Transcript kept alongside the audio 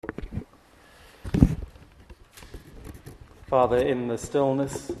Father, in the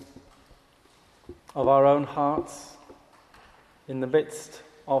stillness of our own hearts, in the midst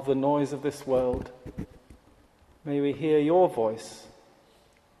of the noise of this world, may we hear your voice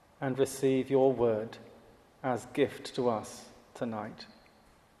and receive your word as gift to us tonight.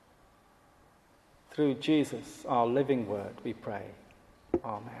 Through Jesus, our living word, we pray.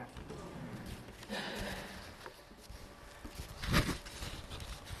 Amen.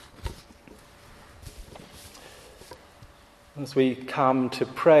 As we come to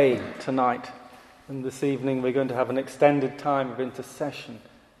pray tonight, and this evening we're going to have an extended time of intercession,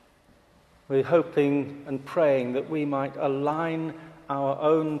 we're hoping and praying that we might align our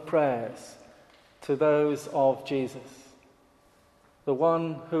own prayers to those of Jesus, the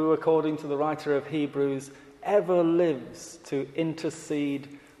one who, according to the writer of Hebrews, ever lives to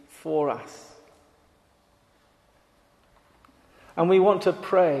intercede for us. And we want to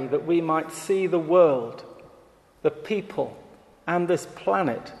pray that we might see the world, the people, and this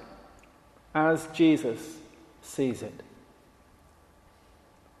planet as Jesus sees it.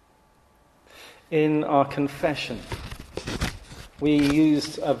 In our confession, we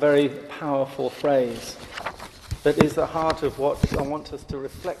used a very powerful phrase that is the heart of what I want us to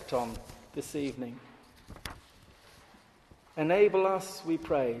reflect on this evening. Enable us, we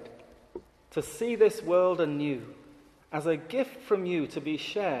prayed, to see this world anew as a gift from you to be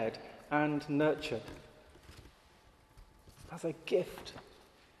shared and nurtured. As a gift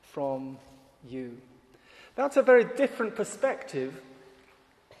from you. That's a very different perspective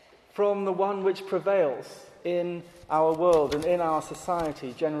from the one which prevails in our world and in our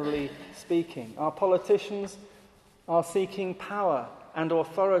society, generally speaking. Our politicians are seeking power and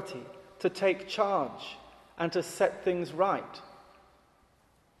authority to take charge and to set things right.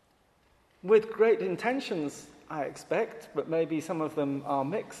 With great intentions, I expect, but maybe some of them are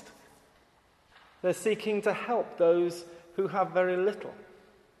mixed. They're seeking to help those who have very little.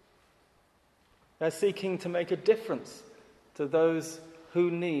 They're seeking to make a difference to those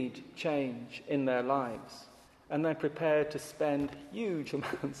who need change in their lives. And they're prepared to spend huge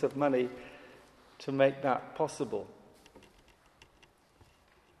amounts of money to make that possible.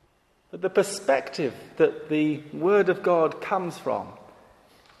 But the perspective that the Word of God comes from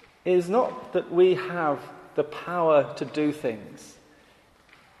is not that we have the power to do things.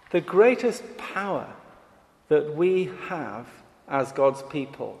 The greatest power that we have as God's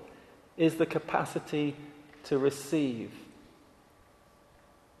people is the capacity to receive.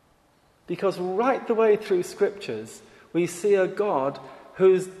 Because right the way through Scriptures, we see a God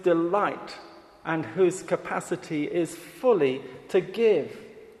whose delight and whose capacity is fully to give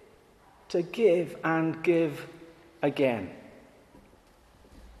and give again.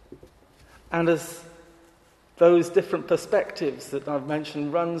 And as those different perspectives that I've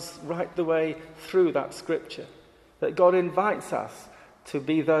mentioned runs right the way through that scripture, that God invites us to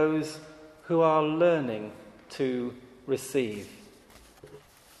be those who are learning to receive.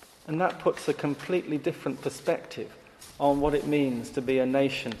 And that puts a completely different perspective on what it means to be a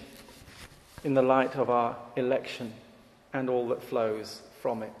nation in the light of our election and all that flows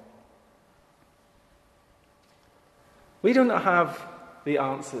from it. We do not have the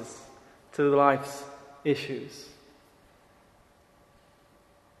answers to life's issues.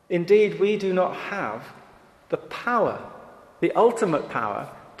 Indeed, we do not have the power, the ultimate power,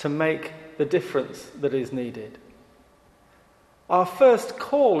 to make the difference that is needed. Our first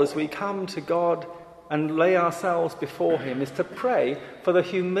call as we come to God and lay ourselves before Him is to pray for the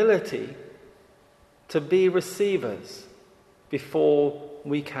humility to be receivers before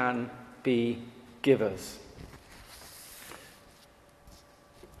we can be givers.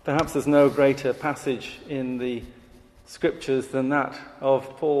 Perhaps there's no greater passage in the Scriptures than that of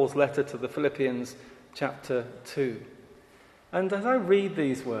Paul's letter to the Philippians, chapter 2. And as I read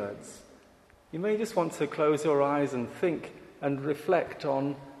these words, you may just want to close your eyes and think and reflect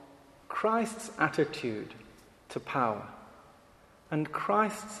on Christ's attitude to power and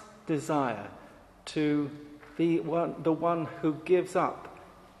Christ's desire to be the one who gives up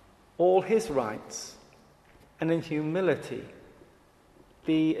all his rights and in humility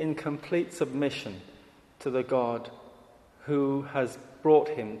be in complete submission to the God who has brought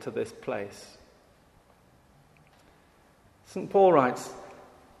him to this place. St. Paul writes,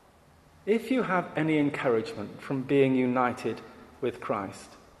 if you have any encouragement from being united with Christ,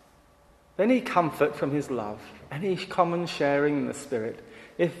 any comfort from his love, any common sharing in the Spirit,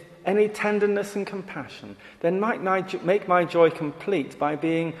 if any tenderness and compassion, then make my joy complete by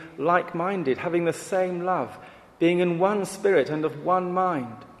being like-minded, having the same love, being in one spirit and of one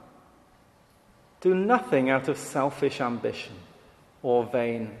mind. Do nothing out of selfish ambition or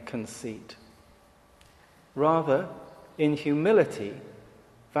vain conceit. Rather, in humility,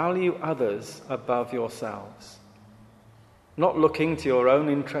 value others above yourselves, not looking to your own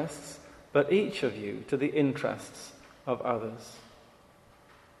interests, but each of you to the interests of others.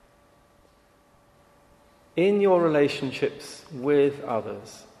 In your relationships with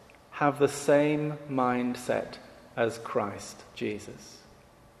others, have the same mindset as Christ Jesus,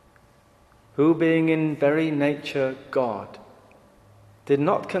 who, being in very nature God, did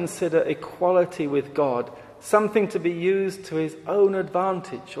not consider equality with God something to be used to his own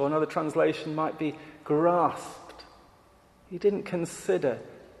advantage, or another translation might be grasped. He didn't consider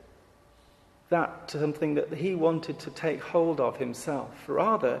that something that he wanted to take hold of himself.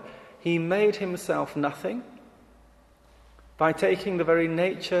 Rather, he made himself nothing by taking the very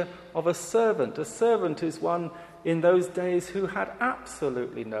nature of a servant. A servant is one in those days who had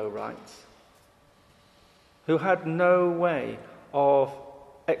absolutely no rights, who had no way of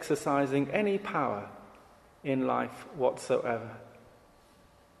exercising any power in life whatsoever.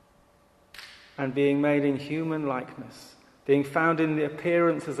 And being made in human likeness, being found in the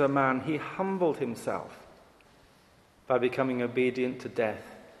appearance as a man, he humbled himself by becoming obedient to death,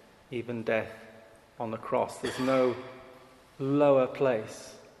 even death on the cross. There's no lower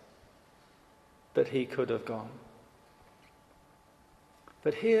place that he could have gone.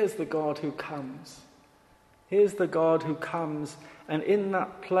 But here's the God who comes. Here's the God who comes, and in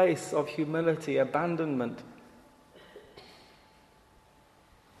that place of humility, abandonment,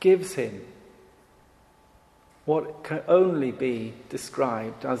 gives him what can only be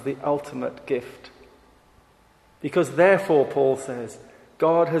described as the ultimate gift. Because therefore, Paul says,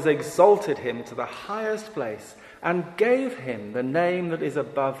 God has exalted him to the highest place and gave him the name that is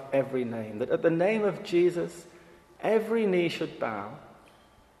above every name, that at the name of Jesus every knee should bow,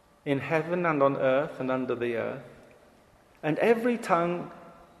 in heaven and on earth and under the earth, and every tongue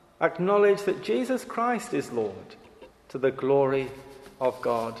acknowledge that Jesus Christ is Lord, to the glory of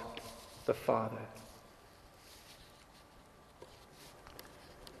God the Father.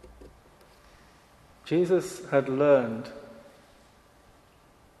 Jesus had learned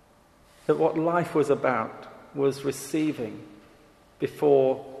that what life was about was receiving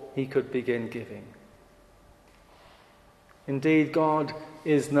before he could begin giving. Indeed, God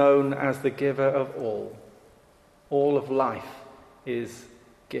is known as the giver of all. All of life is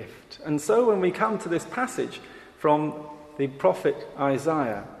gift. And so when we come to this passage from the prophet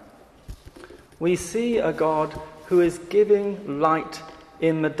Isaiah, we see a God who is giving light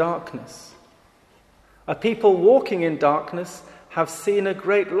in the darkness. A people walking in darkness have seen a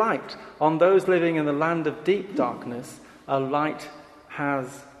great light. On those living in the land of deep darkness, a light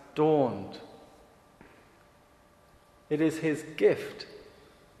has dawned. It is his gift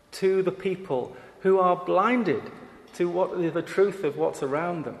to the people who are blinded to what is the truth of what's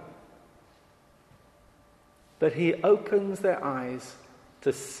around them, that he opens their eyes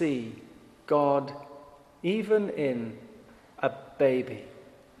to see God even in a baby.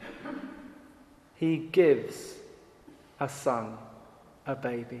 He gives a son, a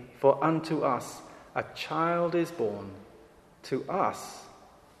baby. For unto us a child is born, to us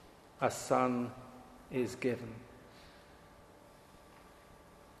a son is given.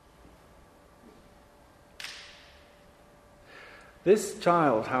 This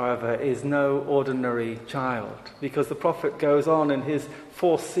child, however, is no ordinary child, because the prophet goes on in his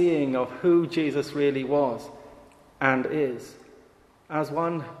foreseeing of who Jesus really was and is, as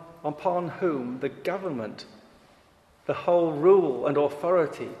one upon whom the government, the whole rule and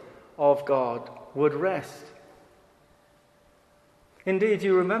authority of God would rest. Indeed,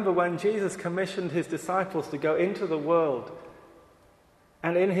 you remember when Jesus commissioned his disciples to go into the world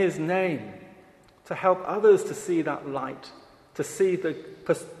and in his name to help others to see that light, to see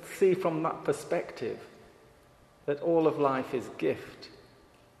from that perspective that all of life is gift.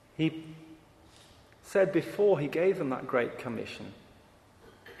 He said before he gave them that great commission,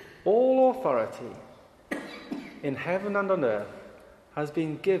 all authority in heaven and on earth has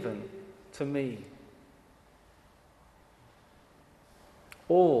been given to me.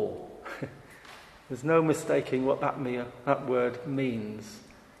 All. There's no mistaking what that word means.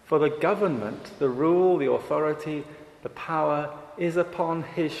 For the government, the rule, the authority, the power is upon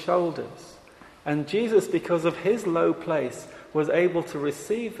his shoulders. And Jesus, because of his low place, was able to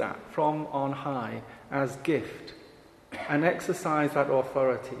receive that from on high as gift and exercise that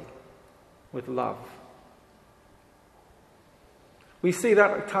authority with love. We see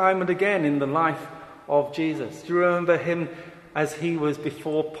that time and again in the life of Jesus. Do you remember him as he was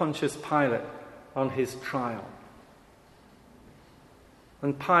before Pontius Pilate on his trial?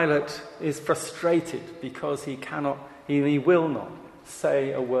 And Pilate is frustrated because he will not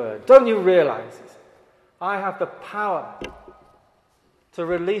say a word. Don't you realize I have the power to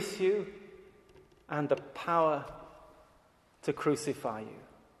release you and the power to crucify you.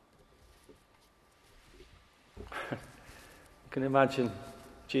 You can imagine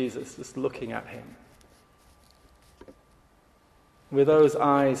Jesus just looking at him with those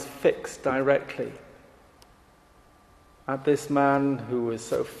eyes fixed directly at this man who was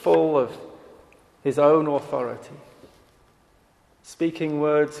so full of his own authority, speaking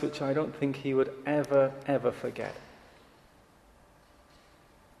words which I don't think he would ever forget.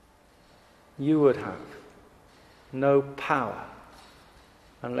 You would have no power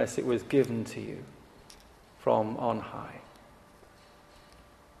unless it was given to you from on high.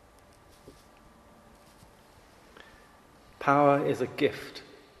 Power is a gift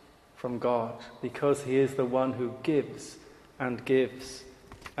from God because he is the one who gives and gives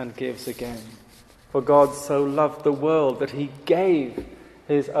and gives again. For God so loved the world that he gave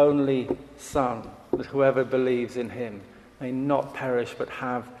his only Son, that whoever believes in him may not perish but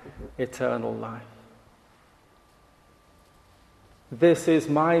have eternal life. This is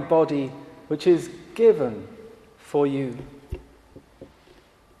my body which is given for you.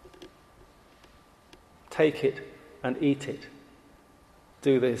 Take it and eat it.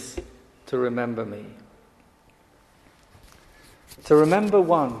 Do this to remember me. To remember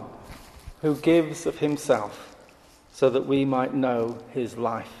one who gives of himself so that we might know his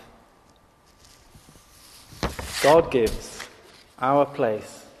life. God gives, our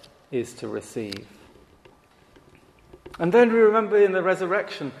place is to receive. And then we remember in the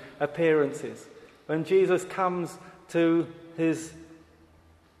resurrection appearances, when Jesus comes to his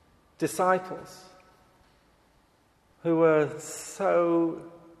disciples who were so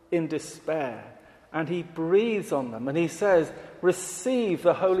in despair, and he breathes on them and he says, receive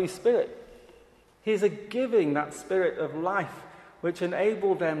the Holy Spirit. He's giving that spirit of life which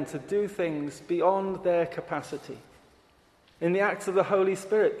enabled them to do things beyond their capacity. In the Acts of the Holy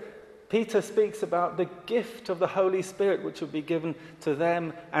Spirit, Peter speaks about the gift of the Holy Spirit which will be given to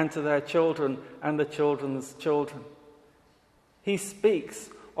them and to their children and the children's children. He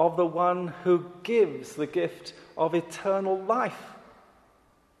speaks of the one who gives the gift of eternal life.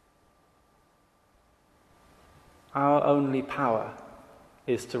 Our only power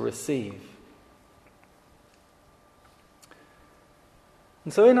is to receive.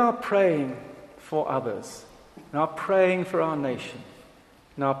 And so in our praying for others, in our praying for our nation,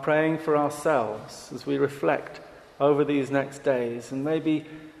 in our praying for ourselves, as we reflect over these next days and maybe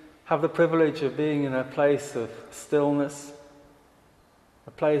have the privilege of being in a place of stillness,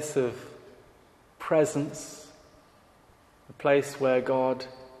 a place of presence, a place where God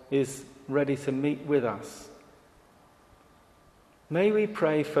is ready to meet with us. May we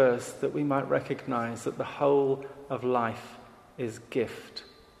pray first that we might recognize that the whole of life is gift,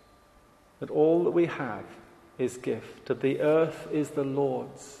 that all that we have is gift, that the earth is the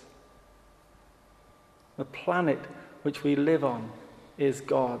Lord's. The planet which we live on is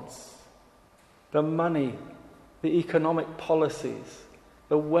God's. The money, the economic policies,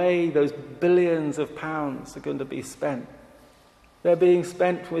 the way those billions of pounds are going to be spent, they're being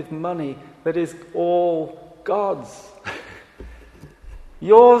spent with money that is all God's.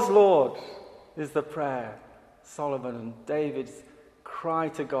 Yours, Lord, is the prayer Solomon and David's cry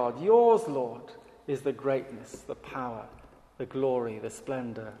to God. Yours, Lord, is the greatness, the power, the glory, the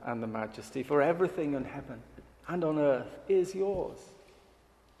splendor, and the majesty. For everything in heaven and on earth is yours.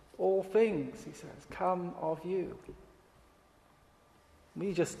 All things, he says, come of you.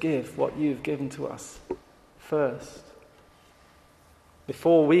 We just give what you've given to us first.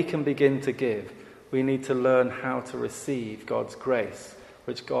 Before we can begin to give, we need to learn how to receive God's grace,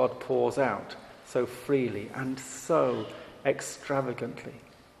 which God pours out so freely and so extravagantly.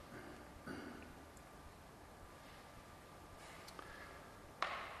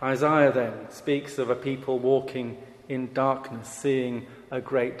 Isaiah then speaks of a people walking in darkness, seeing a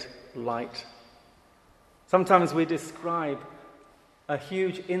great light. Sometimes we describe a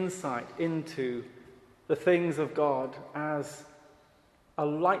huge insight into the things of God as a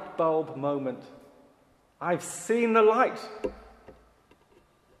light bulb moment. I've seen the light.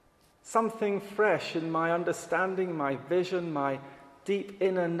 Something fresh in my understanding, my vision, my deep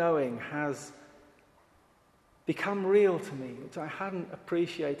inner knowing has become real to me, which I hadn't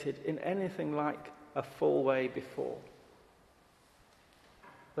appreciated in anything like a full way before.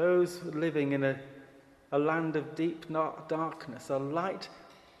 Those living in a land of deep darkness, a light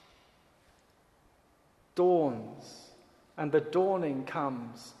dawns, and the dawning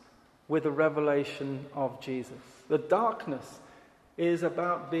comes with the revelation of Jesus. The darkness is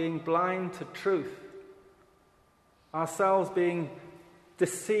about being blind to truth, ourselves being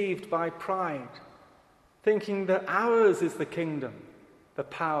deceived by pride, thinking that ours is the kingdom, the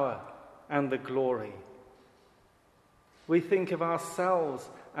power and the glory. We think of ourselves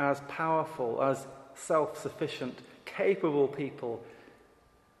as powerful, as self-sufficient, capable people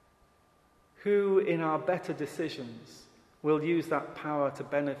who, in our better decisions, will use that power to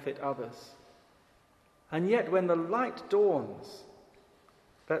benefit others. And yet when the light dawns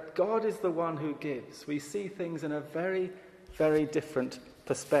that God is the one who gives, we see things in a very, very different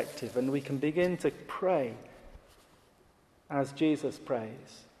perspective, and we can begin to pray as Jesus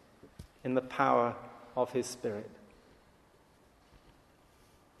prays, in the power of his Spirit.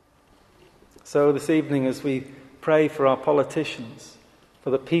 So this evening, as we pray for our politicians, for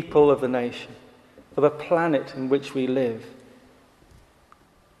the people of the nation, for the planet in which we live,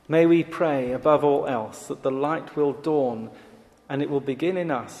 may we pray above all else that the light will dawn and it will begin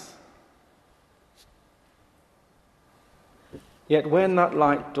in us. Yet when that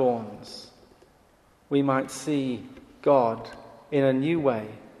light dawns, we might see God in a new way,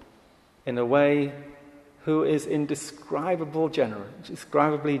 in a way who is indescribably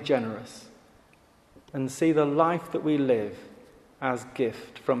generous, and see the life that we live as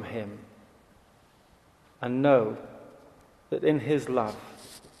gift from him, and know that in his love,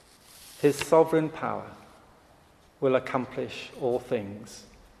 his sovereign power will accomplish all things.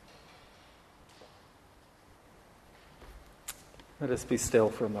 Let us be still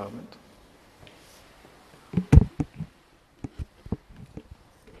for a moment.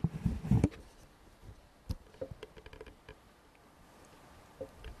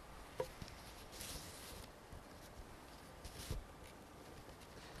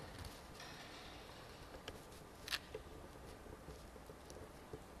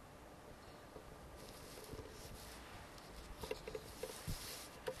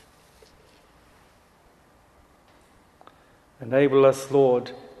 Enable us,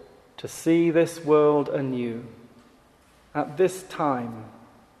 Lord, to see this world anew, at this time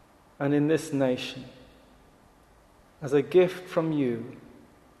and in this nation, as a gift from you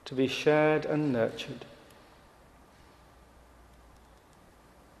to be shared and nurtured.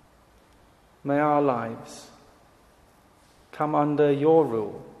 May our lives come under your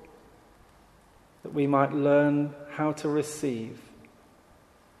rule, that we might learn how to receive,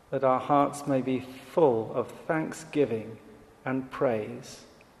 that our hearts may be full of thanksgiving and praise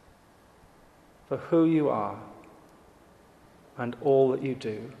for who you are and all that you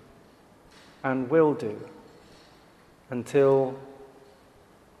do and will do, until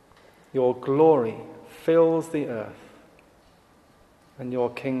your glory fills the earth and your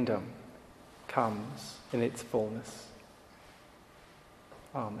kingdom comes in its fullness.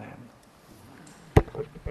 Amen.